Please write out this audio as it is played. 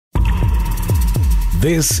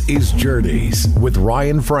This is Journeys with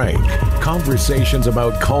Ryan Franke. Conversations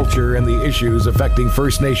about culture and the issues affecting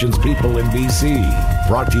First Nations people in BC.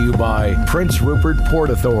 Brought to you by Prince Rupert Port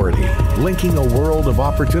Authority, linking a world of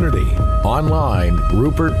opportunity. Online,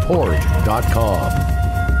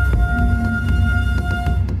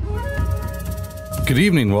 rupertport.com. Good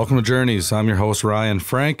evening. Welcome to Journeys. I'm your host, Ryan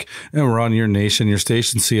Franke, and we're on your nation, your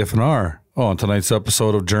station, CFNR. On tonight's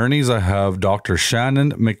episode of Journeys, I have Dr.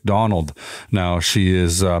 Shannon McDonald. Now, she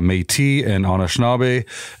is Métis and Anishinaabe,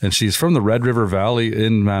 and she's from the Red River Valley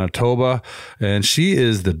in Manitoba, and she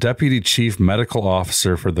is the Deputy Chief Medical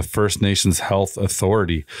Officer for the First Nations Health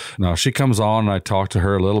Authority. Now, she comes on, and I talk to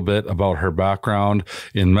her a little bit about her background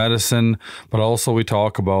in medicine, but also we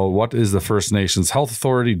talk about what is the First Nations Health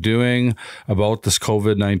Authority doing about this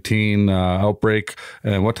COVID-19 outbreak,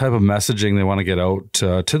 and what type of messaging they want to get out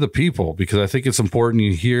to the people, because I think it's important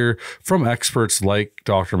you hear from experts like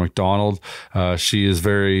Dr. McDonald. She is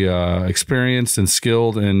very experienced and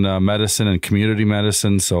skilled in medicine and community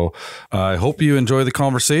medicine. So I hope you enjoy the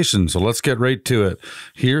conversation. So let's get right to it.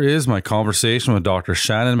 Here is my conversation with Dr.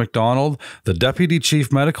 Shannon McDonald, the Deputy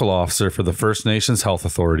Chief Medical Officer for the First Nations Health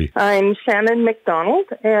Authority. I'm Shannon McDonald,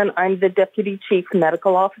 and I'm the Deputy Chief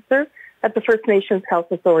Medical Officer at the First Nations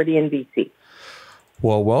Health Authority in BC.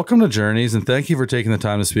 Well, welcome to Journeys, and thank you for taking the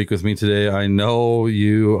time to speak with me today. I know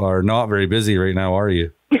you are not very busy right now, are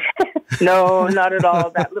you? No, not at all.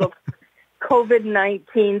 That little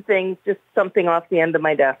COVID-19 thing, just something off the end of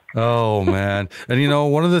my desk. Oh, man. And, you know,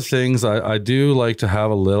 one of the things I do like to have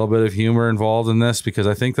a little bit of humor involved in this, because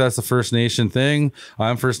I think that's the First Nation thing.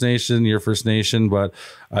 I'm First Nation, you're First Nation, but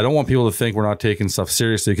I don't want people to think we're not taking stuff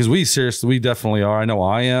seriously, because we definitely are. I know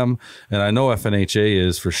I am, and I know FNHA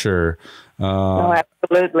is for sure. Oh,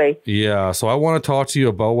 absolutely. Yeah, so I want to talk to you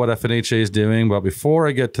about what FNHA is doing, but before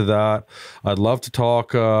I get to that, I'd love to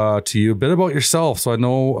talk to you a bit about yourself, so I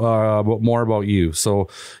know more about you. So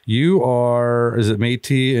you are, is it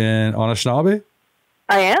Métis and Anishinaabe?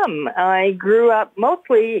 I am. I grew up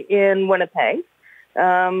mostly in Winnipeg.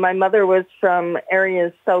 My mother was from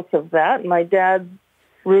areas south of that. My dad's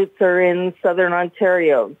roots are in southern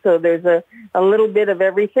Ontario, so there's a little bit of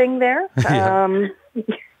everything there. Yeah.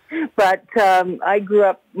 But I grew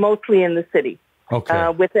up mostly in the city, okay,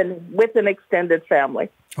 with an extended family.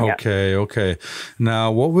 Okay, yeah. Okay.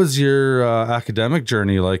 Now, what was your academic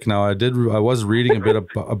journey like? Now, I was reading a bit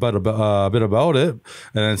about it,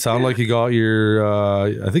 and it sounded like you got your.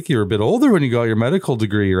 I think you were a bit older when you got your medical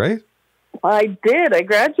degree, right? I did. I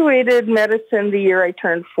graduated medicine the year I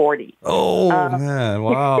turned 40. Oh man!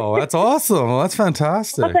 Wow, that's awesome. Well, that's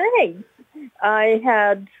fantastic. Well, thanks. I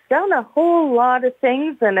had done a whole lot of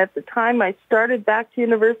things, and at the time I started back to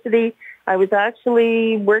university, I was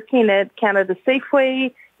actually working at Canada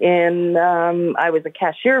Safeway, and I was a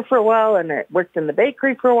cashier for a while, and I worked in the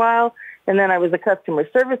bakery for a while, and then I was a customer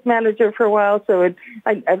service manager for a while, so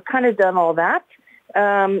I've kind of done all that.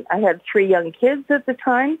 I had 3 young kids at the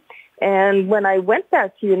time, and when I went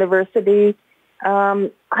back to university,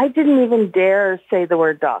 I didn't even dare say the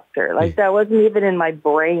word doctor. Like, that wasn't even in my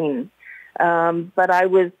brain. But I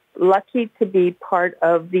was lucky to be part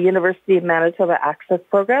of the University of Manitoba Access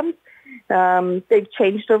programs. They've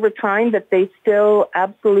changed over time, but they still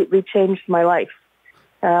absolutely changed my life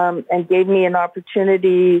and gave me an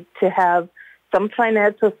opportunity to have some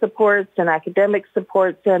financial supports and academic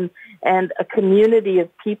supports and a community of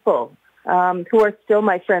people who are still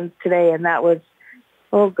my friends today. And that was,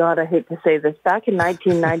 oh, God, I hate to say this, back in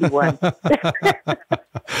 1991.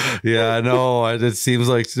 Yeah, I know. It seems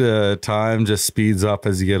like time just speeds up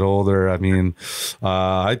as you get older. I mean,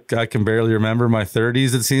 I can barely remember my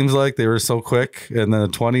 30s. It seems like they were so quick. And then the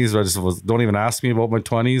 20s, don't even ask me about my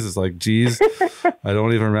 20s. It's like, geez, I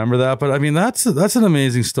don't even remember that. But I mean, that's an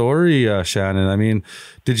amazing story, Shannon. I mean,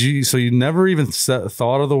 so you never even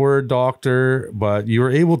thought of the word doctor, but you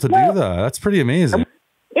were able to do that. That's pretty amazing.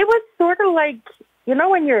 It was sort of like, you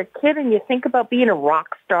know, when you're a kid and you think about being a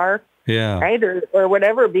rock star, yeah, right, or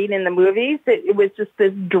whatever, being in the movies, it was just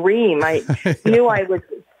this dream. I knew I was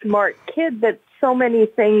a smart kid, but so many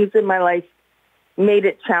things in my life made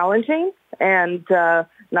it challenging, and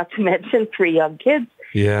not to mention 3 young kids.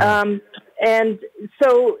 Yeah. And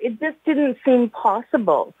so it just didn't seem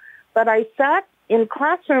possible. But I sat in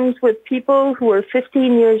classrooms with people who were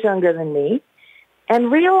 15 years younger than me,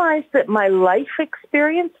 and realized that my life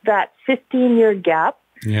experience, that 15-year gap,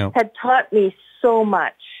 had taught me so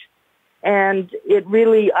much. And it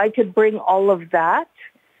really, I could bring all of that.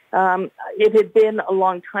 It had been a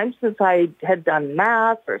long time since I had done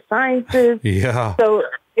math or sciences. Yeah. So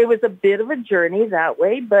it was a bit of a journey that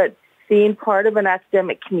way, but being part of an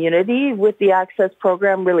academic community with the Access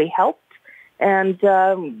program really helped. and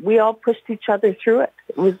we all pushed each other through it.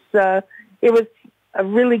 It was a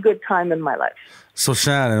really good time in my life. So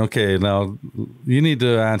Shannon, okay, now you need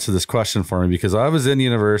to answer this question for me, because I was in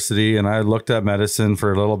university and I looked at medicine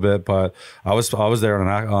for a little bit, but I was there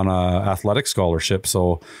on a athletic scholarship.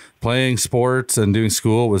 So playing sports and doing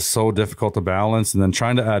school was so difficult to balance, and then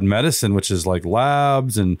trying to add medicine, which is like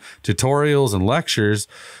labs and tutorials and lectures,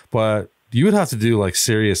 but you would have to do like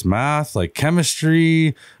serious math, like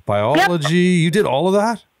chemistry, biology. Yep. You did all of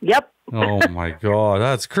that? Yep. Oh my God,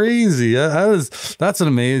 that's crazy. That's an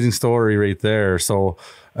amazing story right there. So,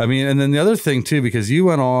 I mean, and then the other thing too, because you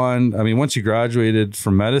went on, I mean, once you graduated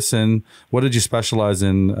from medicine, what did you specialize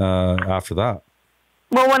in after that?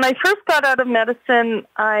 Well, when I first got out of medicine,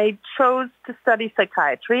 I chose to study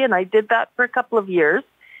psychiatry, and I did that for a couple of years,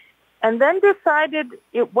 and then decided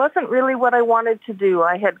it wasn't really what I wanted to do.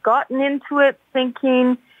 I had gotten into it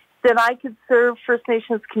thinking that I could serve First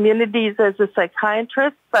Nations communities as a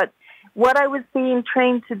psychiatrist, but what I was being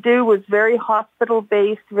trained to do was very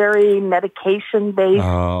hospital-based, very medication-based.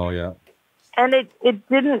 Oh, yeah. And it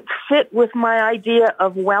didn't fit with my idea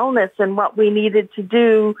of wellness and what we needed to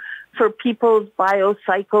do for people's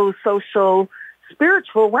biopsychosocial,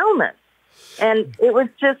 spiritual wellness. And it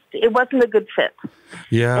wasn't a good fit.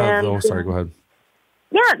 Yeah. And, sorry, go ahead.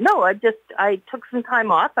 Yeah, no, I took some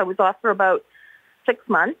time off. I was off for about 6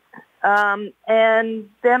 months. And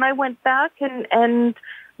then I went back and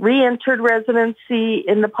re-entered residency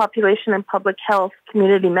in the population and public health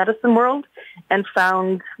community medicine world and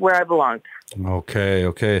found where I belonged. Okay.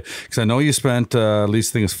 Because I know you spent at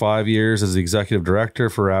least, I think it's 5 years as the executive director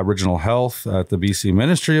for Aboriginal Health at the BC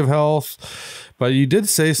Ministry of Health. But you did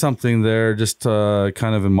say something there just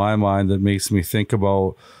kind of in my mind that makes me think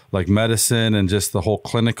about like medicine and just the whole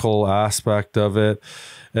clinical aspect of it.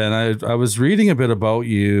 And I was reading a bit about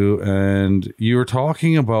you, and you were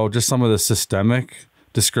talking about just some of the systemic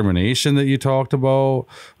discrimination that you talked about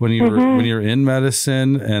when you were when you're in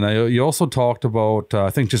medicine, and you also talked about I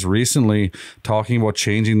think just recently talking about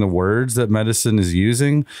changing the words that medicine is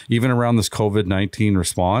using, even around this COVID-19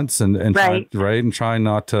 response, and right. and trying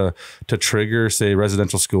not to trigger, say,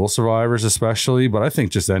 residential school survivors especially, but I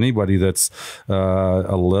think just anybody that's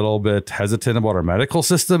a little bit hesitant about our medical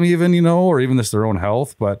system, even or even just their own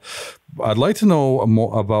health. But I'd like to know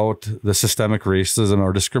more about the systemic racism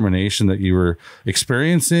or discrimination that you were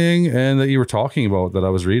experiencing and that you were talking about that I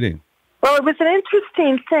was reading. Well, it was an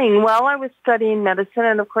interesting thing. While I was studying medicine,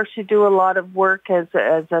 and of course you do a lot of work as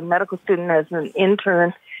a medical student, as an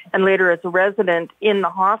intern, and later as a resident in the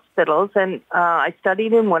hospitals. And I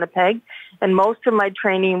studied in Winnipeg, and most of my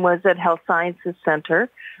training was at Health Sciences Center,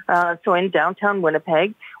 so in downtown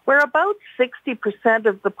Winnipeg, where about 60%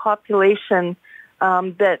 of the population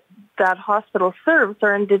that hospital serves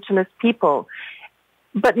are Indigenous people.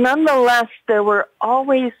 But nonetheless, there were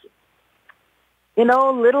always,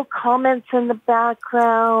 little comments in the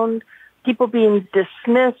background, people being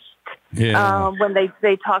dismissed when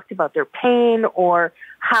they talked about their pain or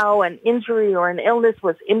how an injury or an illness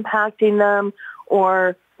was impacting them,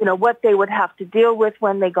 or, what they would have to deal with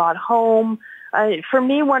when they got home. For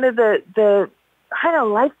me, one of the kind of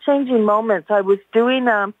life-changing moments, I was doing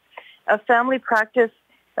a family practice.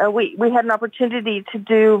 We had an opportunity to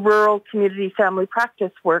do rural community family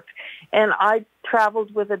practice work, and I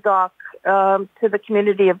traveled with a doc to the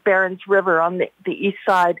community of Barons River on the east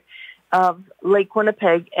side of Lake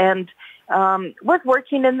Winnipeg, and was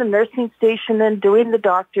working in the nursing station and doing the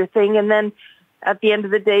doctor thing, and then at the end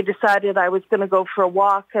of the day decided I was going to go for a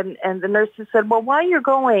walk, and the nurses said, well, while you're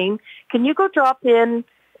going, can you go drop in,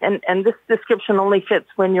 and this description only fits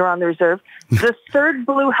when you're on the reserve, the third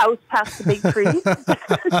blue house past the big tree.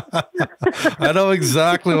 I know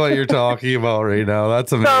exactly what you're talking about right now.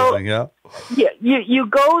 That's amazing. So, you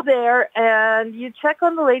go there and you check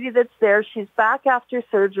on the lady that's there. She's back after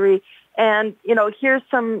surgery, and here's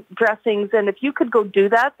some dressings, and if you could go do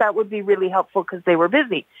that, that would be really helpful because they were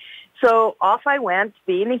busy. So off I went,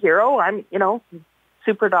 being a hero. I'm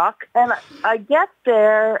super doc, and I get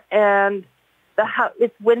there, and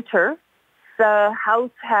it's winter. The house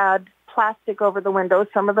had plastic over the windows.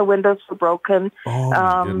 Some of the windows were broken. Oh,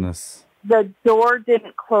 my goodness. The door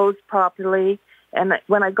didn't close properly. And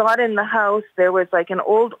when I got in the house, there was like an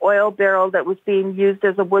old oil barrel that was being used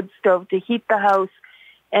as a wood stove to heat the house.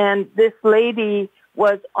 And this lady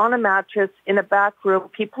was on a mattress in a back room.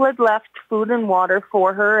 People had left food and water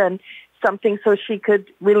for her and something so she could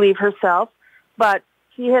relieve herself. But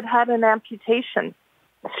she had had an amputation.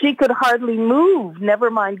 She could hardly move,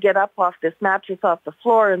 never mind get up off this mattress off the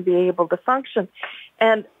floor and be able to function.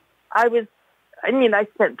 And I was I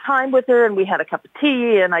spent time with her and we had a cup of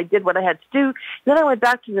tea and I did what I had to do. Then I went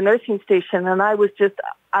back to the nursing station and I was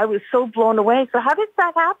so blown away. So how did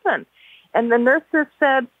that happen? And the nurses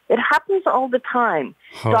said, it happens all the time.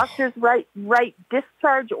 Doctors write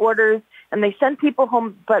discharge orders and they send people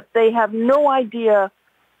home, but they have no idea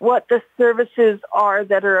what the services are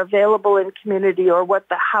that are available in community or what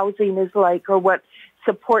the housing is like or what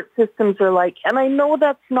support systems are like. And I know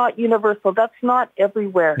that's not universal. That's not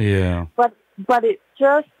everywhere. Yeah. But it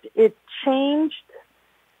changed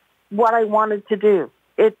what I wanted to do.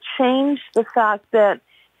 It changed the fact that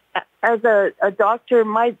as a doctor,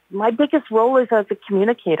 my biggest role is as a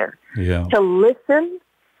communicator. Yeah. To listen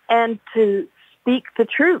and to speak the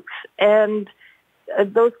truth. And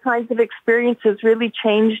those kinds of experiences really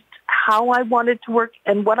changed how I wanted to work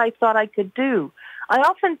and what I thought I could do. I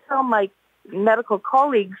often tell my medical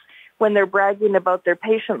colleagues when they're bragging about their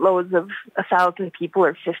patient loads of 1,000 people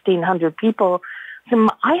or 1,500 people,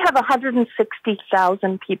 I have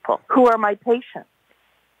 160,000 people who are my patients.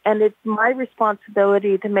 And it's my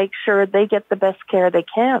responsibility to make sure they get the best care they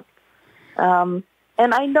can. And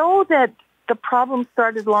I know that the problem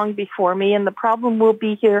started long before me, and the problem will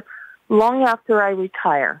be here long after I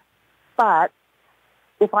retire. But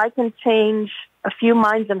if I can change a few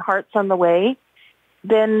minds and hearts on the way,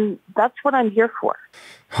 then that's what I'm here for.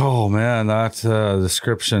 Oh man, that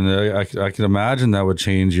description, I can imagine that would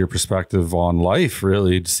change your perspective on life,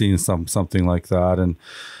 really, seeing something like that. And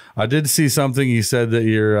I did see something, you said that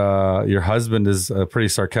your husband is a pretty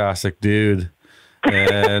sarcastic dude.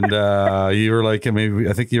 And you were like,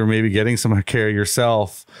 I think you were maybe getting some care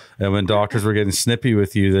yourself. And when doctors were getting snippy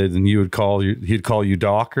with you, then he'd call you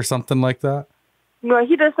doc or something like that. Well,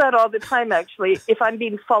 he does that all the time, actually. If I'm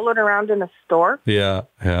being followed around in a store, yeah,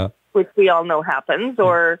 which we all know happens,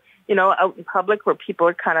 or out in public where people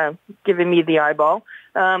are kind of giving me the eyeball,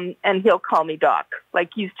 and he'll call me doc.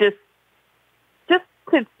 Like he's just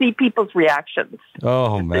to see people's reactions.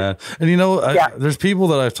 Oh man. And there's people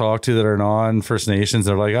that I've talked to that are non-First Nations.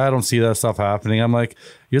 They're like, I don't see that stuff happening. I'm like,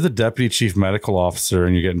 you're the deputy chief medical officer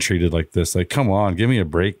and you're getting treated like this. Like, come on, give me a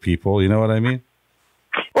break, people. You know what I mean?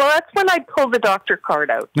 Well, that's when I pull the doctor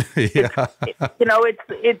card out. Yeah.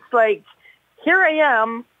 It's like, here I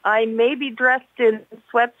am. I may be dressed in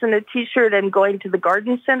sweats and a T-shirt and going to the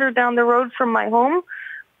garden center down the road from my home,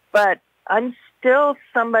 but I'm still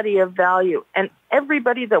somebody of value, and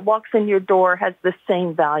everybody that walks in your door has the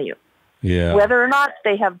same value, whether or not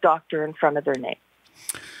they have doctor in front of their name.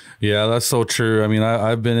 Yeah, that's so true. I mean,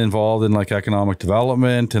 I've been involved in like economic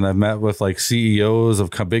development, and I've met with like CEOs of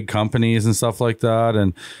big companies and stuff like that.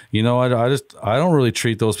 And, I don't really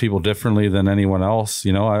treat those people differently than anyone else.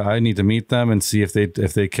 I need to meet them and see if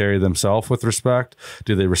they carry themselves with respect.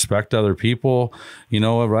 Do they respect other people?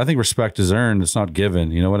 I think respect is earned. It's not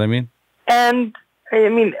given. You know what I mean? And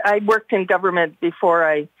I worked in government before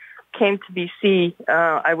I came to BC.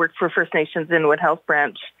 I worked for First Nations Inuit Health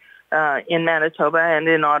Branch in Manitoba and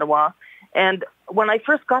in Ottawa. And when I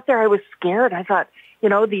first got there, I was scared. I thought,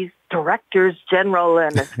 these directors general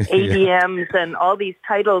and ADMs and all these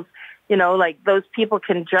titles, like those people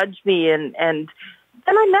can judge me. And then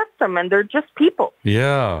I met them, and they're just people.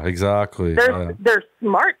 Yeah, exactly. They're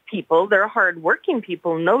smart people. They're hardworking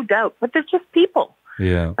people, no doubt, but they're just people.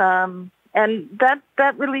 Yeah. And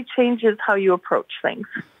that really changes how you approach things.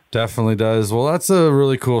 Definitely does. Well, that's a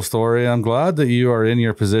really cool story. I'm glad that you are in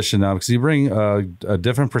your position now because you bring a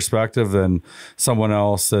different perspective than someone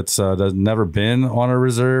else that's never been on a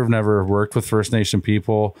reserve, never worked with First Nation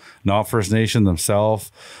people, not First Nation themselves.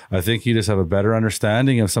 I think you just have a better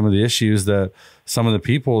understanding of some of the issues that some of the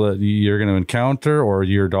people that you're going to encounter, or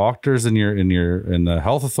your doctors in the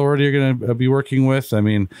health authority are going to be working with. I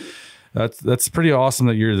mean, that's pretty awesome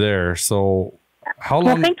that you're there. So how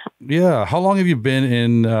long have you been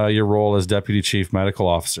in your role as Deputy Chief Medical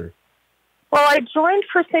Officer? Well, I joined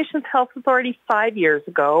First Nations Health Authority 5 years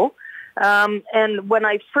ago. And when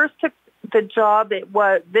I first took the job,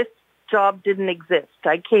 this job didn't exist.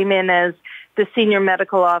 I came in as the Senior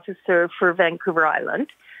Medical Officer for Vancouver Island.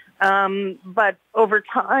 But over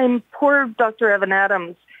time, poor Dr. Evan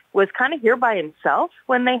Adams was kind of here by himself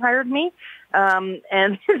when they hired me.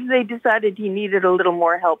 And they decided he needed a little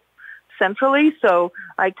more help centrally. So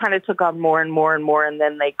I kind of took on more and more and more, and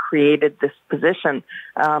then they created this position.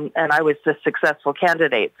 And I was the successful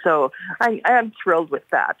candidate. So I am thrilled with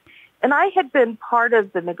that. And I had been part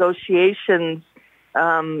of the negotiations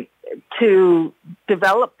to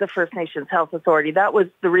develop the First Nations Health Authority. That was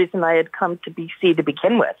the reason I had come to BC to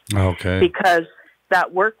begin with. Okay. Because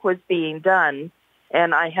that work was being done,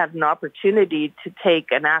 and I had an opportunity to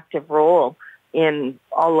take an active role in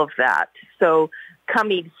all of that. So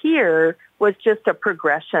coming here was just a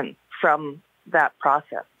progression from that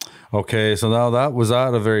process. Okay, so now was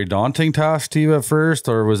that a very daunting task to you at first,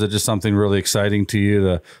 or was it just something really exciting to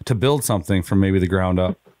you to build something from maybe the ground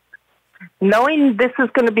up? Knowing this is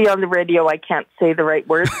going to be on the radio, I can't say the right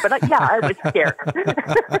words, but yeah, I was scared.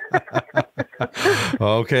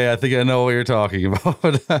 Okay, I think I know what you're talking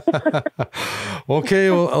about. Okay,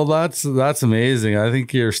 well, that's amazing. I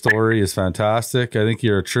think your story is fantastic. I think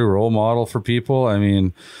you're a true role model for people. I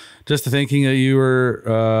mean, just thinking that you were,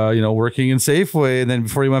 working in Safeway, and then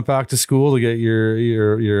before you went back to school to get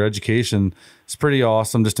your education, it's pretty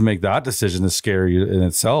awesome just to make that decision. Is scary in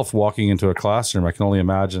itself, walking into a classroom. I can only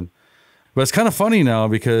imagine. But it's kind of funny now,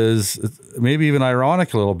 because maybe even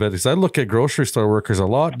ironic a little bit, because I look at grocery store workers a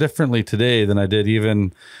lot differently today than I did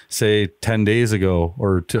even, say, 10 days ago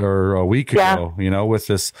or a week ago, with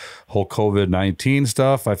this whole COVID-19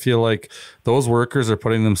 stuff. I feel like those workers are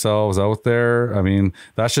putting themselves out there. I mean,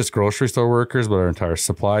 that's just grocery store workers, but our entire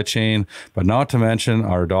supply chain, but not to mention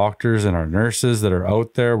our doctors and our nurses that are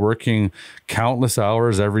out there working countless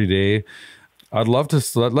hours every day. I'd love to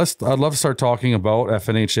start talking about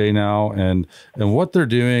FNHA now and what they're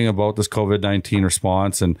doing about this COVID-19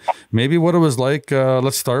 response, and maybe what it was like.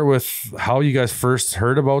 Let's start with how you guys first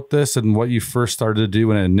heard about this and what you first started to do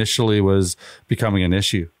when it initially was becoming an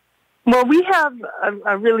issue. Well, we have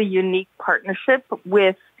a really unique partnership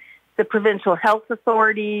with the provincial health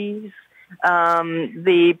authorities,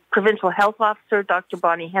 the provincial health officer, Dr.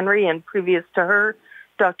 Bonnie Henry, and previous to her,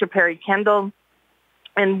 Dr. Perry Kendall,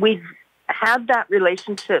 and we've had that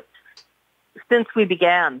relationship since we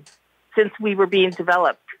began, since we were being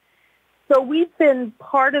developed. So we've been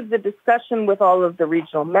part of the discussion with all of the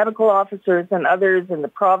regional medical officers and others in the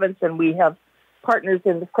province, and we have partners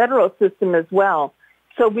in the federal system as well.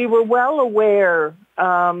 So we were well aware,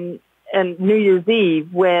 and New Year's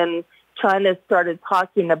Eve, when China started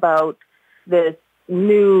talking about this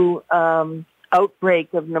new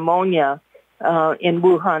outbreak of pneumonia in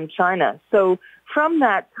Wuhan, China. So from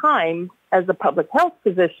that time, as a public health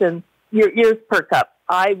physician, your ears perk up.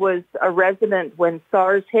 I was a resident when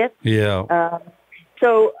SARS hit. Yeah.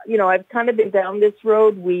 So, I've kind of been down this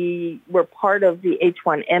road. We were part of the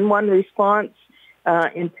H1N1 response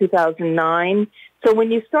in 2009. So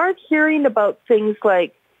when you start hearing about things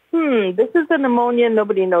like, this is a pneumonia,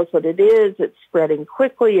 nobody knows what it is, it's spreading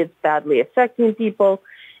quickly, it's badly affecting people.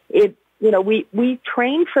 We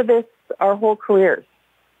trained for this our whole careers.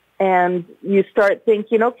 And you start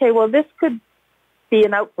thinking, okay, well, this could be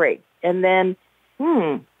an outbreak. And then,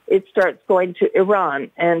 it starts going to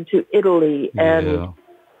Iran and to Italy. And,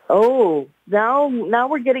 now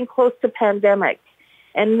we're getting close to pandemic.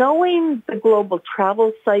 And knowing the global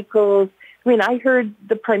travel cycles, I heard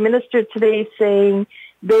the Prime Minister today saying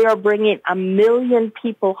they are bringing 1 million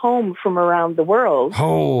people home from around the world.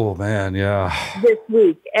 Oh, man, yeah. This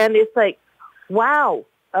week. And it's like, wow.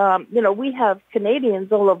 We have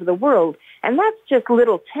Canadians all over the world, and that's just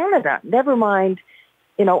little Canada. Never mind,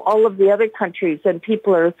 all of the other countries, and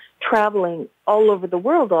people are traveling all over the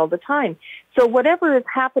world all the time. So whatever is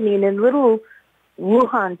happening in little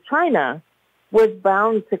Wuhan, China, was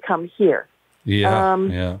bound to come here. Yeah.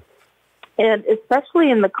 And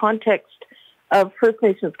especially in the context of First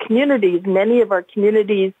Nations communities, many of our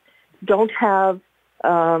communities don't have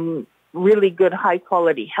really good,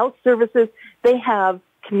 high-quality health services. They have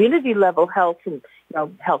community-level health and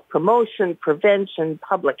health promotion, prevention,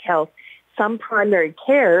 public health, some primary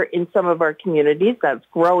care in some of our communities. That's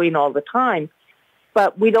growing all the time.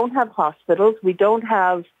 But we don't have hospitals. We don't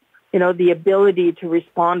have, the ability to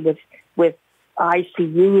respond with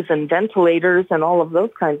ICUs and ventilators and all of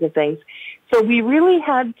those kinds of things. So we really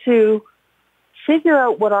had to figure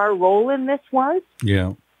out what our role in this was.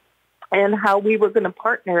 Yeah. And how we were going to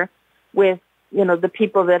partner with, the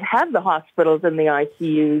people that had the hospitals and the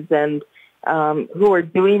ICUs and who are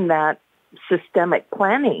doing that systemic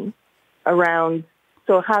planning around.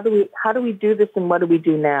 So how do we do this, and what do we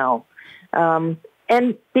do now?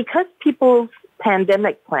 And because people's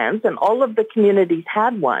pandemic plans, and all of the communities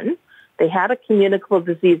had one, they had a communicable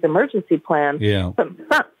disease emergency plan. Yeah.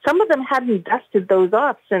 But some of them hadn't dusted those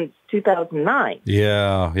off since 2009.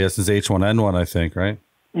 Yeah, since H1N1, I think, right?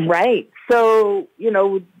 Right. So,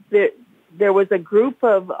 there was a group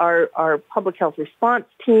of our public health response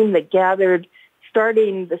team that gathered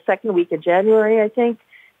starting the second week of January, I think,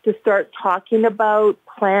 to start talking about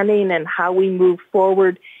planning and how we move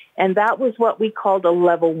forward. And that was what we called a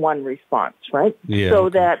level 1 response, right? Yeah, so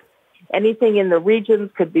that anything in the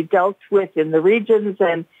regions could be dealt with in the regions,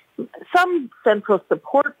 and some central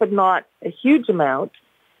support, but not a huge amount.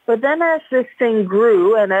 But then as this thing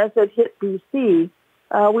grew and as it hit BC,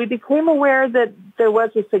 we became aware that there was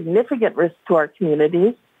a significant risk to our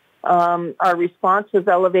communities. Our response was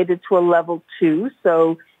elevated to a level 2,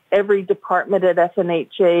 so every department at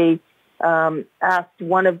FNHA asked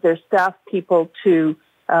one of their staff people to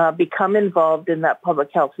become involved in that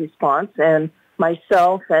public health response, and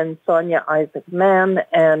myself and Sonia Isaac-Mann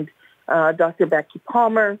and Dr. Becky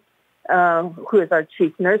Palmer, who is our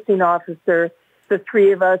chief nursing officer, the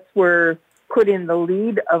three of us were put in the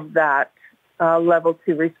lead of that level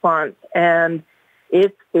 2 response, and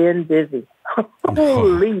it's been busy.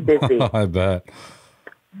 Holy busy. I bet.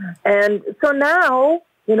 And so now,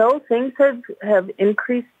 you know, things have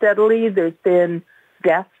increased steadily. There's been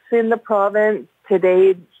deaths in the province.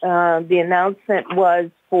 Today, the announcement was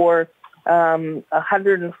for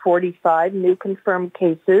 145 new confirmed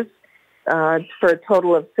cases for a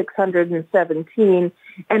total of 617.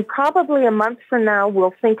 And probably a month from now,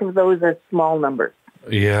 we'll think of those as small numbers.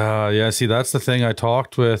 Yeah. See, that's the thing. I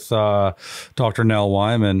talked with Dr. Nell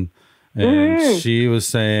Wyman, and she was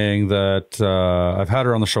saying that I've had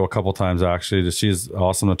her on the show a couple times, actually. She's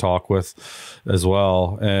awesome to talk with as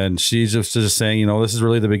well. And she's just saying, you know, this is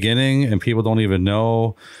really the beginning and people don't even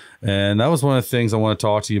know. And that was one of the things I want to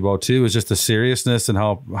talk to you about too, is just the seriousness and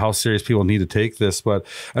how serious people need to take this. But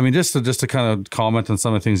I mean, just to kind of comment on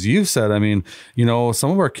some of the things you've said, I mean, you know,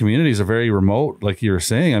 some of our communities are very remote, like you were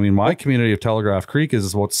saying. I mean, my community of Telegraph Creek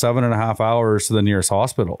is about 7.5 hours to the nearest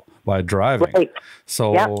hospital by driving. Right.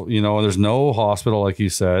 So, you know, there's no hospital, like you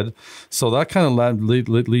said. So that kind of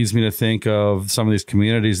leads me to think of some of these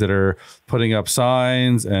communities that are putting up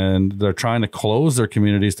signs and they're trying to close their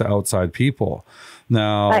communities to outside people.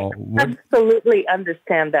 Now, I absolutely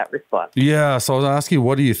understand that response. Yeah. So I was asking you,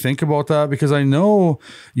 what do you think about that? Because I know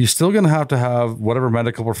you're still going to have whatever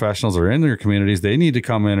medical professionals are in your communities. They need to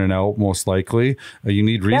come in and out, most likely. You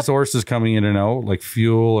need resources coming in and out, like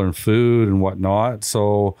fuel and food and whatnot.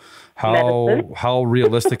 So how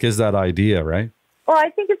realistic is that idea, right? Well, I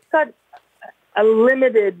think it's got a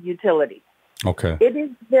limited utility. Okay. It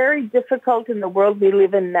is very difficult in the world we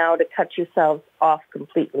live in now to cut yourselves off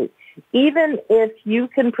completely. Even if you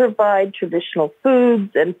can provide traditional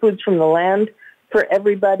foods and foods from the land for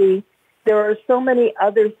everybody, there are so many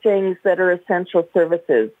other things that are essential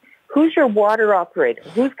services. Who's your water operator?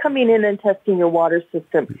 Who's coming in and testing your water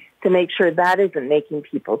system to make sure that isn't making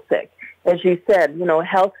people sick? As you said, you know,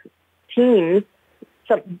 health teams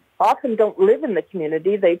often don't live in the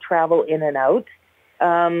community. They travel in and out.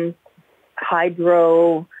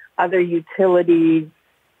 Hydro, other utilities,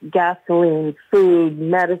 gasoline, food,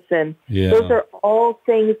 medicine. Yeah. Those are all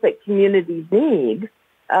things that communities need.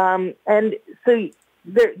 And so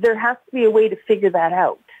there has to be a way to figure that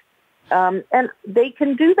out. And they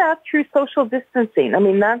can do that through social distancing. I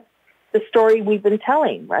mean, that's the story we've been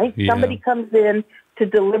telling, right? Yeah. Somebody comes in to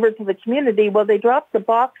deliver to the community. Well, they drop the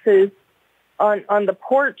boxes on the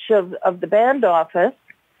porch of the band office.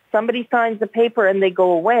 Somebody signs the paper and they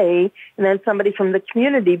go away, and then somebody from the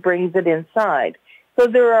community brings it inside. So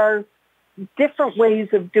there are different ways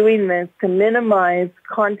of doing this to minimize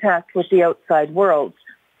contact with the outside world.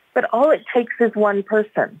 But all it takes is one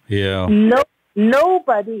person. Yeah.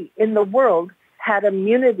 Nobody in the world had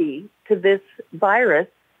immunity to this virus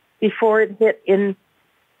before it hit in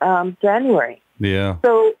January. Yeah.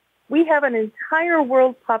 So we have an entire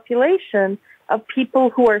world population of people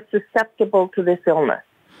who are susceptible to this illness.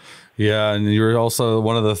 Yeah, and you were also,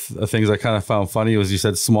 one of the things I kind of found funny was you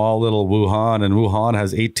said small little Wuhan, and Wuhan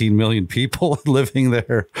has 18 million people living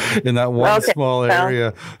there in that one small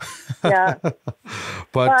area. Yeah.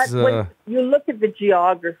 But when you look at the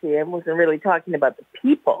geography, I wasn't really talking about the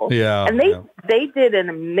people. Yeah. And they did an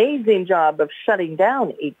amazing job of shutting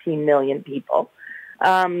down 18 million people.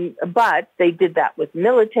 But they did that with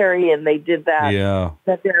military, and they did that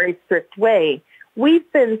in a very strict way.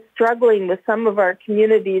 We've been struggling with some of our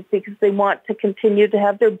communities because they want to continue to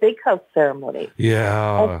have their big house ceremony.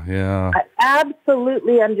 Yeah. I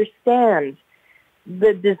absolutely understand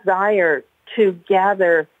the desire to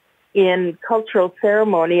gather in cultural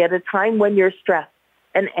ceremony at a time when you're stressed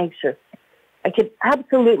and anxious. I can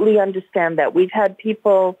absolutely understand that. We've had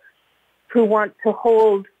people who want to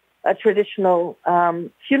hold a traditional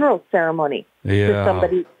funeral ceremony for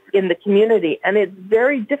somebody in the community. And it's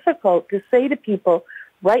very difficult to say to people,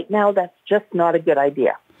 right now, that's just not a good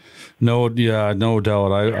idea. No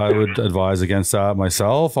doubt. I would advise against that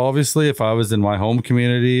myself. Obviously, if I was in my home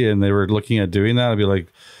community and they were looking at doing that, I'd be like,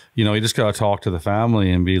 you know, you just got to talk to the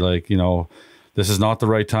family and be like, you know, this is not the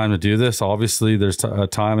right time to do this. Obviously, there's a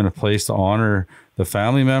time and a place to honor the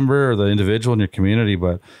family member or the individual in your community.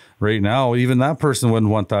 But right now, even that person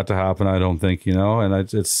wouldn't want that to happen, I don't think, you know, and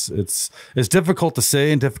it's difficult to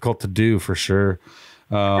say and difficult to do for sure.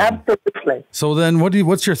 Absolutely. So then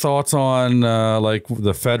what's your thoughts on like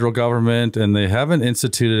the federal government, and they haven't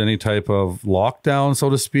instituted any type of lockdown, so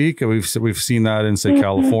to speak? We've seen that in, say,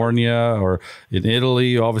 California or in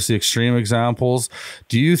Italy, obviously extreme examples.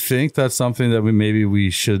 Do you think that's something that we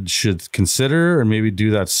should consider, or maybe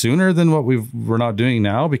do that sooner than what we're not doing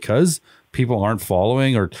now, because people aren't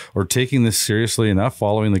following or taking this seriously enough,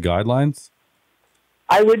 following the guidelines?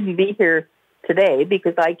 I wouldn't be here today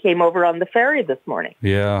because I came over on the ferry this morning.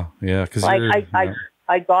 Yeah. Because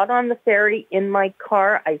I got on the ferry in my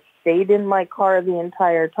car. I stayed in my car the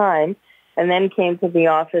entire time, and then came to the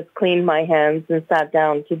office, cleaned my hands, and sat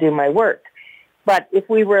down to do my work. But if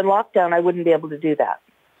we were in lockdown, I wouldn't be able to do that.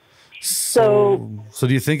 So do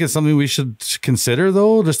you think it's something we should consider,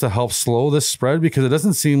 though, just to help slow this spread? Because it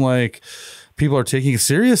doesn't seem like people are taking it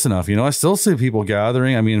serious enough. I still see people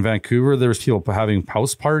gathering. In Vancouver, there was people having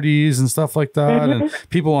house parties and stuff like that, and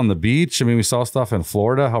people on the beach. We saw stuff in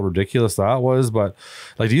Florida, how ridiculous that was. But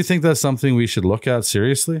do you think that's something we should look at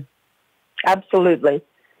seriously? Absolutely.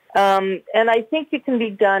 And I think it can be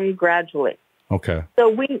done gradually. Okay. So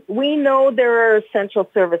we know there are essential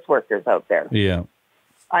service workers out there. Yeah.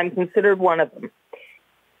 I'm considered one of them.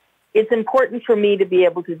 It's important for me to be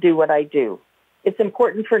able to do what I do. It's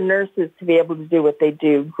important for nurses to be able to do what they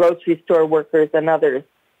do, grocery store workers and others.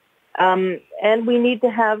 And we need to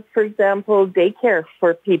have, for example, daycare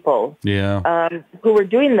for people who are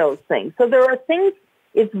doing those things. So there are things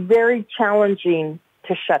it's very challenging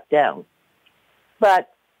to shut down. But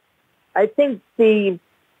I think the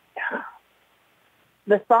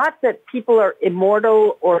thought that people are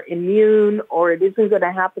immortal or immune or it isn't going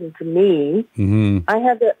to happen to me,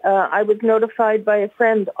 I was notified by a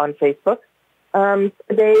friend on Facebook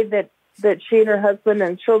today that she and her husband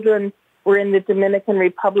and children were in the Dominican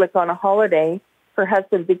Republic on a holiday. Her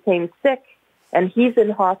husband became sick, and he's in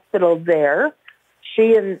hospital there.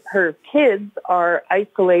 She and her kids are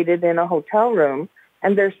isolated in a hotel room,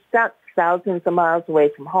 and they're stuck thousands of miles away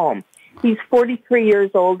from home. He's 43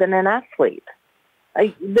 years old and an athlete.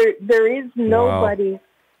 There is nobody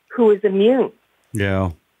who is immune.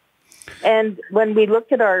 Yeah. And when we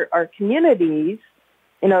look at our communities,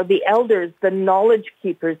 the elders, the knowledge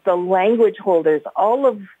keepers, the language holders, all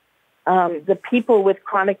of the people with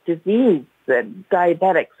chronic disease,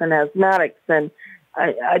 diabetics and asthmatics, and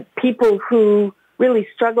people who really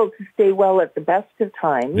struggle to stay well at the best of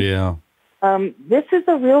times. Yeah. This is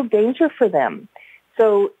a real danger for them.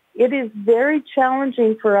 So it is very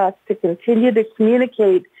challenging for us to continue to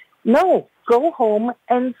communicate, no, go home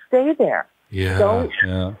and stay there. Yeah.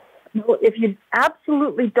 If you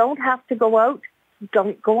absolutely don't have to go out,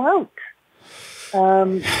 don't go out.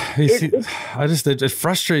 It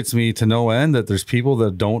frustrates me to no end that there's people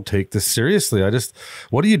that don't take this seriously.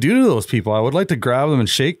 What do you do to those people? I would like to grab them and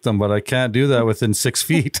shake them, but I can't do that within 6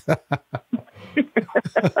 feet.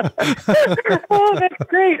 Oh, that's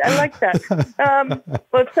great. I like that.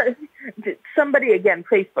 Somebody, again,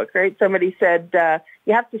 Facebook, right? Somebody said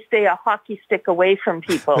you have to stay a hockey stick away from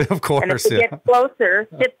people. Of course, and if they get closer,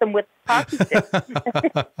 hit them with a hockey stick.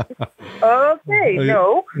 Okay,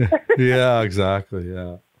 no. Yeah, exactly,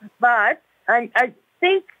 yeah. But I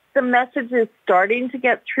think the message is starting to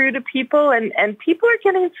get through to people, and people are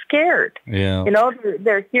getting scared. Yeah.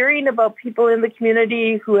 They're hearing about people in the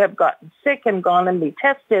community who have gotten sick and gone and be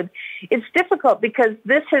tested. It's difficult because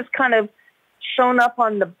this has kind of shown up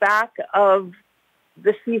on the back of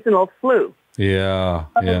the seasonal flu. Yeah,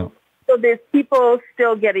 So there's people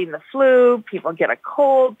still getting the flu, people get a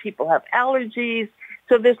cold, people have allergies.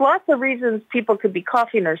 So there's lots of reasons people could be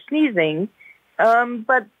coughing or sneezing,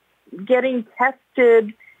 but getting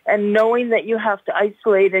tested and knowing that you have to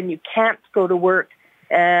isolate and you can't go to work,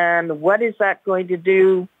 and what is that going to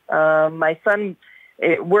do? My son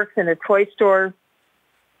works in a toy store,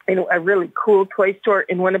 a really cool toy store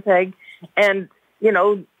in Winnipeg, and,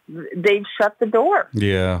 they've shut the door.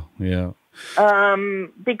 Yeah.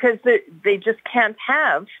 Because they just can't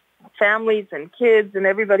have families and kids and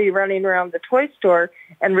everybody running around the toy store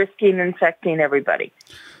and risking infecting everybody.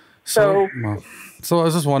 So I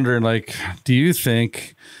was just wondering, do you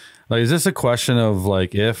think, is this a question of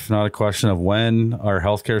if, not a question of when, our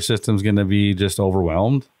healthcare system's going to be just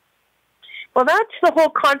overwhelmed? Well, that's the whole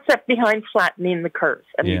concept behind flattening the curve.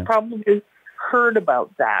 And you probably heard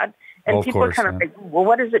about that. And people are kind of like, well,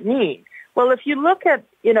 what does it mean? Well, if you look at,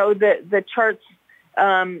 the charts,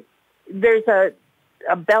 there's a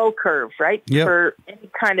bell curve, right? Yep. For any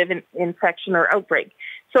kind of infection or outbreak.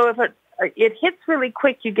 So if it hits really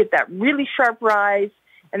quick, you get that really sharp rise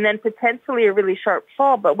and then potentially a really sharp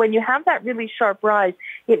fall. But when you have that really sharp rise,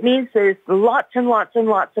 it means there's lots and lots and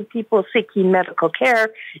lots of people seeking medical care,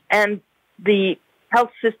 and the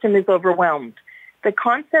health system is overwhelmed. The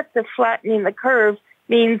concept of flattening the curve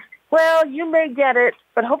means, well, you may get it,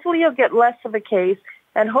 but hopefully you'll get less of a case,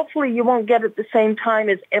 and hopefully you won't get it the same time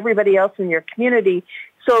as everybody else in your community,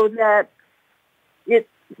 so that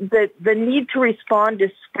the need to respond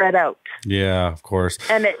is spread out. Yeah, of course.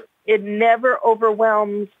 And it never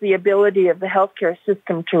overwhelms the ability of the healthcare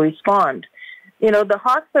system to respond. You know, the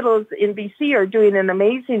hospitals in BC are doing an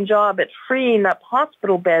amazing job at freeing up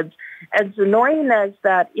hospital beds, as annoying as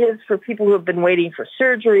that is for people who have been waiting for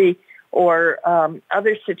surgery or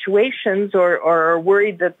other situations or are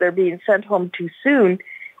worried that they're being sent home too soon.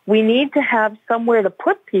 We need to have somewhere to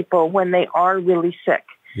put people when they are really sick.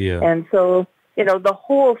 Yeah. And so, you know, the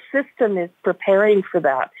whole system is preparing for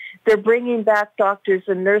that. They're bringing back doctors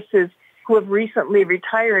and nurses who have recently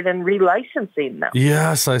retired and relicensing them.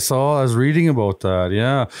 Yes, I was reading about that.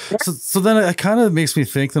 Yeah. So then it kind of makes me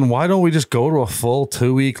think, then why don't we just go to a full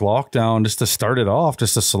 2-week lockdown just to start it off,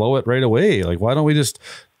 just to slow it right away? Like, why don't we just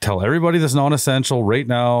tell everybody that's non-essential right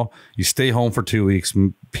now, you stay home for 2 weeks,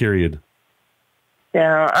 period?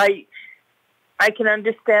 Yeah, I can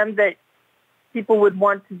understand that people would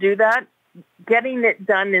want to do that. Getting it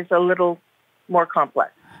done is a little more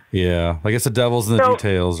complex. Yeah, I guess the devil's in the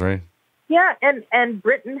details, right? Yeah, and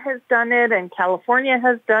Britain has done it, and California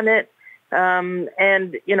has done it,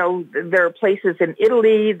 and, you know, there are places in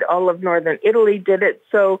Italy, all of northern Italy did it,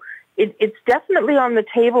 so it's definitely on the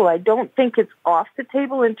table. I don't think it's off the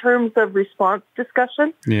table in terms of response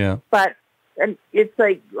discussion. Yeah. But it's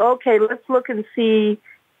like, okay, let's look and see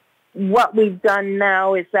what we've done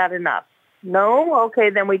now. Is that enough? No? Okay,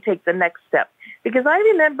 then we take the next step. Because I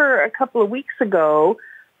remember a couple of weeks ago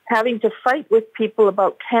having to fight with people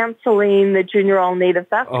about canceling the Junior All-Native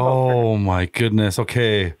basketball tournament. Oh, my goodness.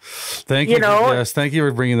 Okay. Thank you. Thank you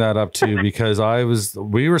for bringing that up, too, because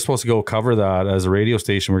we were supposed to go cover that as a radio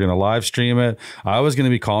station. We're going to live stream it. I was going to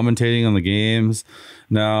be commentating on the games.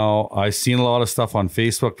 Now, I've seen a lot of stuff on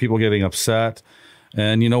Facebook, people getting upset.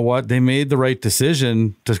 And you know what? They made the right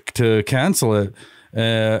decision to cancel it.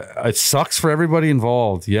 It sucks for everybody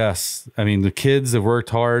involved. Yes. I mean, the kids have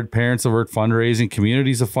worked hard. Parents have worked fundraising.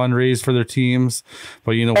 Communities have fundraised for their teams.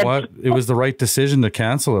 But you know what? It was the right decision to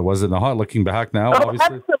cancel it, was it not? Looking back now,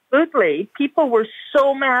 obviously. Absolutely. People were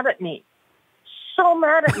so mad at me. So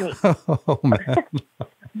mad at me. Oh, man.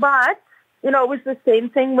 But, you know, it was the same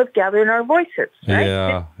thing with Gathering Our Voices, right?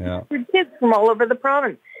 Yeah. Kids from all over the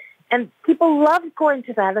province. And people love going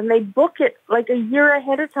to that, and they book it like a year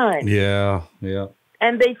ahead of time. Yeah.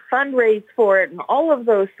 And they fundraise for it and all of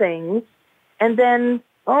those things. And then,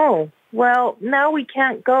 oh, well, now we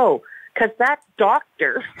can't go because that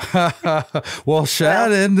doctor. Well,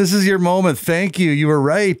 Shannon, this is your moment. Thank you. You were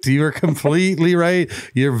right. You were completely right.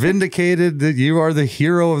 You're vindicated that you are the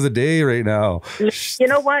hero of the day right now. You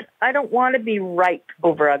know what? I don't want to be right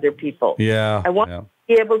over other people. Yeah. I want to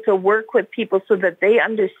be able to work with people so that they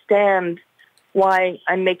understand why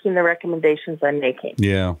I'm making the recommendations I'm making.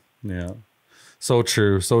 Yeah. So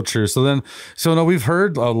true. So no, we've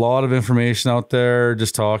heard a lot of information out there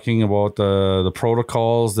just talking about the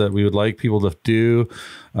protocols that we would like people to do.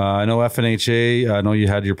 I know FNHA, I know you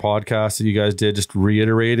had your podcast that you guys did, just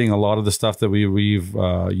reiterating a lot of the stuff that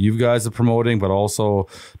you guys are promoting, but also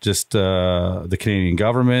just the Canadian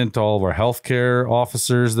government, all of our healthcare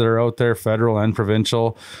officers that are out there, federal and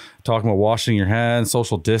provincial, talking about washing your hands,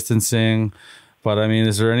 social distancing. But I mean,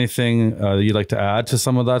 is there anything you'd like to add to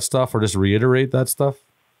some of that stuff or just reiterate that stuff?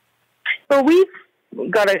 Well, we've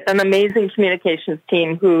got an amazing communications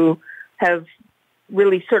team who have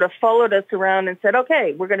really sort of followed us around and said,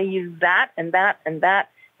 okay, we're going to use that and that and that,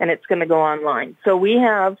 and it's going to go online. So we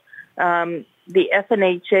have the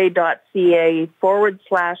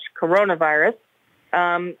FNHA.ca/coronavirus,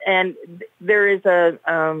 and there is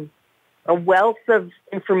a wealth of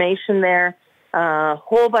information there, a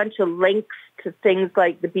whole bunch of links to things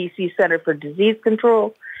like the BC Centre for Disease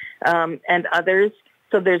Control and others.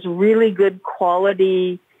 So there's really good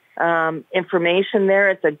quality information there.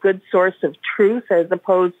 It's a good source of truth as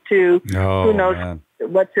opposed to who knows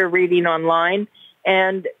what you're reading online.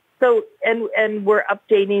 And so, and we're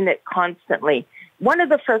updating it constantly. One of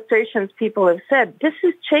the frustrations people have said, this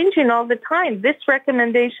is changing all the time. This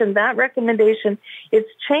recommendation, that recommendation,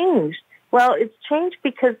 it's changed. Well, it's changed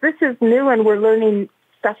because this is new and we're learning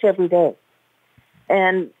stuff every day.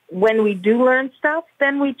 And when we do learn stuff,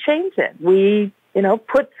 then we change it. We,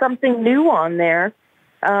 put something new on there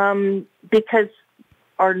because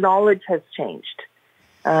our knowledge has changed.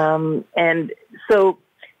 And so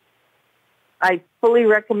I fully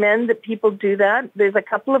recommend that people do that. There's a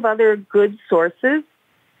couple of other good sources.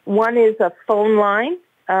 One is a phone line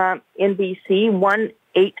in BC,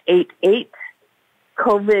 1-888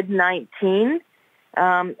 COVID-19,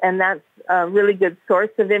 and that's a really good source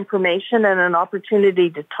of information and an opportunity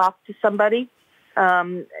to talk to somebody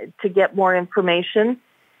to get more information.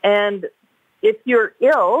 And if you're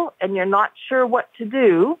ill and you're not sure what to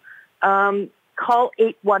do, call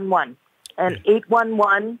 811. And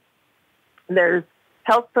 811, there's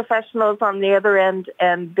health professionals on the other end,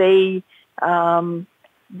 and they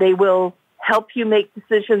will help you make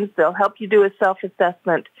decisions. They'll help you do a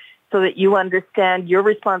self-assessment so that you understand your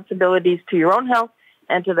responsibilities to your own health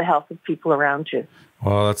and to the health of people around you.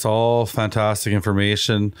 Well, that's all fantastic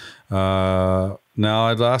information. Now,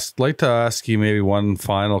 I'd like to ask you maybe one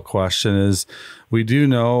final question is, we do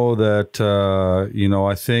know that,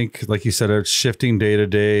 I think, like you said, it's shifting day to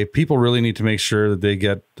day. People really need to make sure that they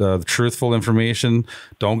get the truthful information.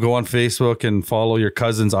 Don't go on Facebook and follow your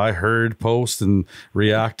cousin's I heard post and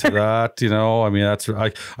react to that. I mean,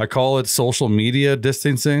 I call it social media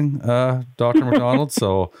distancing, Dr. McDonald.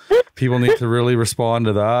 So people need to really respond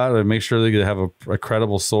to that and make sure they have a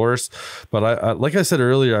credible source. But I like I said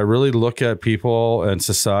earlier, I really look at people and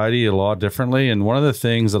society a lot differently. And one of the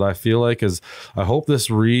things that I feel like is, I hope this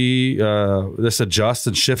adjusts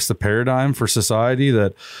and shifts the paradigm for society,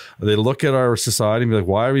 that they look at our society and be like,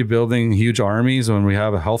 why are we building huge armies when we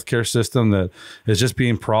have a healthcare system that is just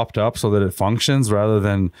being propped up so that it functions rather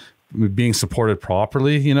than being supported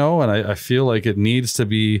properly, and I feel like it needs to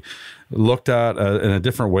be looked at in a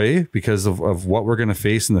different way because of what we're going to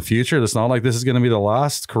face in the future. It's not like this is going to be the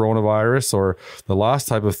last coronavirus or the last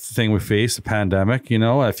type of thing we face, a pandemic,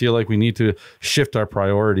 I feel like we need to shift our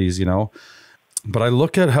priorities, But I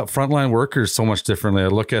look at frontline workers so much differently. I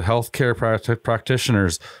look at healthcare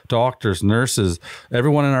practitioners, doctors, nurses,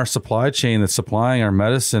 everyone in our supply chain that's supplying our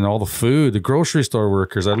medicine, all the food, the grocery store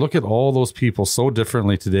workers. I look at all those people so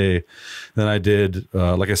differently today than I did,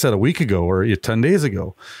 like I said, a week ago or 10 days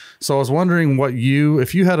ago. So I was wondering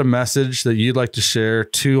if you had a message that you'd like to share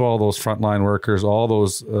to all those frontline workers, all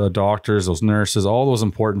those doctors, those nurses, all those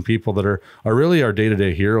important people that are really our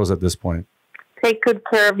day-to-day heroes at this point. Take good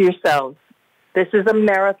care of yourselves. This is a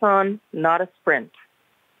marathon, not a sprint.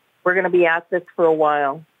 We're going to be at this for a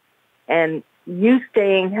while. And you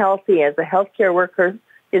staying healthy as a healthcare worker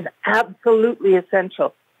is absolutely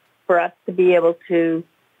essential for us to be able to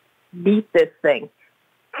beat this thing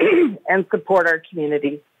and support our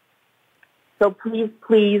communities. So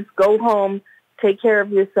please go home, take care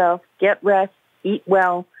of yourself, get rest, eat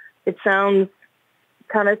well. It sounds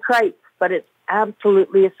kind of trite, but it's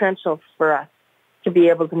absolutely essential for us to be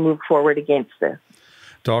able to move forward against this.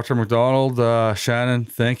 Dr. McDonald, Shannon,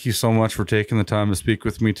 thank you so much for taking the time to speak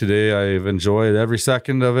with me today. I've enjoyed every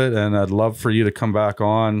second of it, and I'd love for you to come back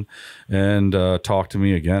on and talk to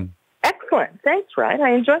me again. Excellent. Thanks, Ryan.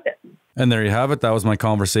 I enjoyed it. And there you have it. That was my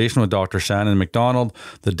conversation with Dr. Shannon McDonald,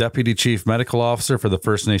 the Deputy Chief Medical Officer for the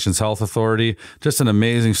First Nations Health Authority. Just an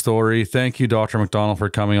amazing story. Thank you, Dr. McDonald, for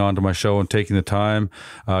coming on to my show and taking the time.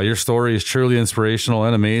 Your story is truly inspirational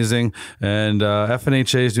and amazing. And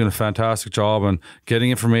FNHA is doing a fantastic job on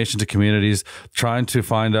getting information to communities, trying to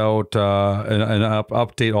find out and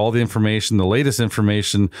update all the information, the latest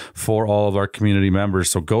information for all of our community members.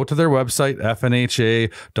 So go to their website,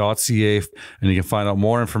 fnha.ca, and you can find out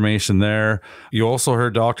more information there. You also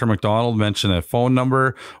heard Dr. McDonald mention a phone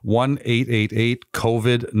number,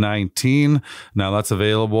 1-888-COVID-19. Now that's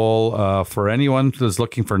available for anyone who's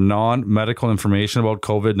looking for non-medical information about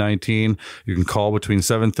COVID-19. You can call between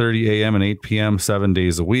 7:30 a.m. and 8 p.m. 7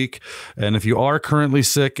 days a week. And if you are currently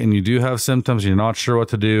sick and you do have symptoms, you're not sure what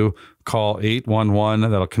to do, call 811.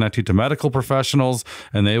 That'll connect you to medical professionals,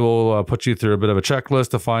 and they will put you through a bit of a checklist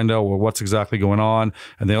to find out what's exactly going on,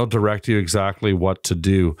 and they'll direct you exactly what to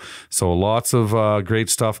do. So lots of great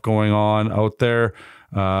stuff going on out there.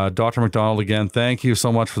 Dr. McDonald, again, thank you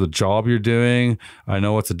so much for the job you're doing. I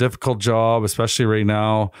know it's a difficult job, especially right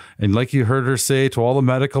now. And like you heard her say, to all the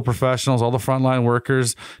medical professionals, all the frontline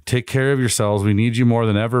workers, take care of yourselves. We need you more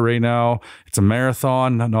than ever right now. It's a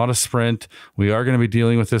marathon, not a sprint. We are going to be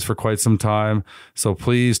dealing with this for quite some time. So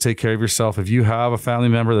please take care of yourself. If you have a family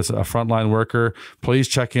member that's a frontline worker, please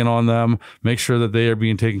check in on them. Make sure that they are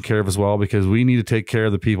being taken care of as well, because we need to take care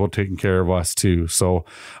of the people taking care of us too. So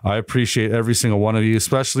I appreciate every single one of you,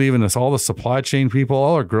 especially even all the supply chain people,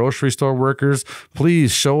 all our grocery store workers.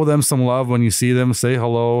 Please show them some love when you see them. Say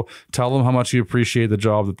hello. Tell them how much you appreciate the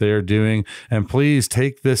job that they are doing. And please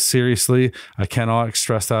take this seriously. I cannot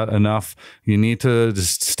stress that enough. You need to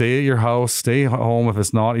just stay at your house, stay home if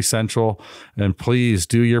it's not essential, and please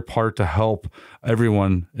do your part to help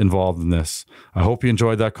everyone involved in this. I hope you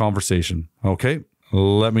enjoyed that conversation. Okay,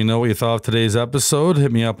 Let me know what you thought of today's episode.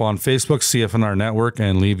 Hit me up on Facebook, CFNR Network,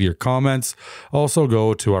 and leave your comments. Also,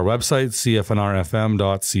 go to our website,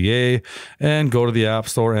 cfnrfm.ca, and go to the App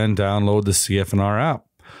Store and download the CFNR app.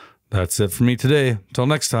 That's it for me today. Till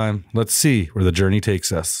next time, let's see where the journey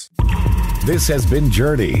takes us. This has been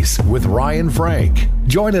Journeys with Ryan Franke.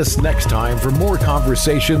 Join us next time for more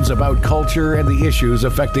conversations about culture and the issues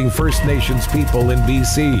affecting First Nations people in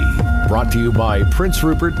BC. Brought to you by Prince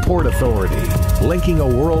Rupert Port Authority, linking a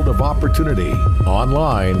world of opportunity.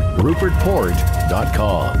 Online,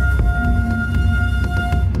 rupertport.com.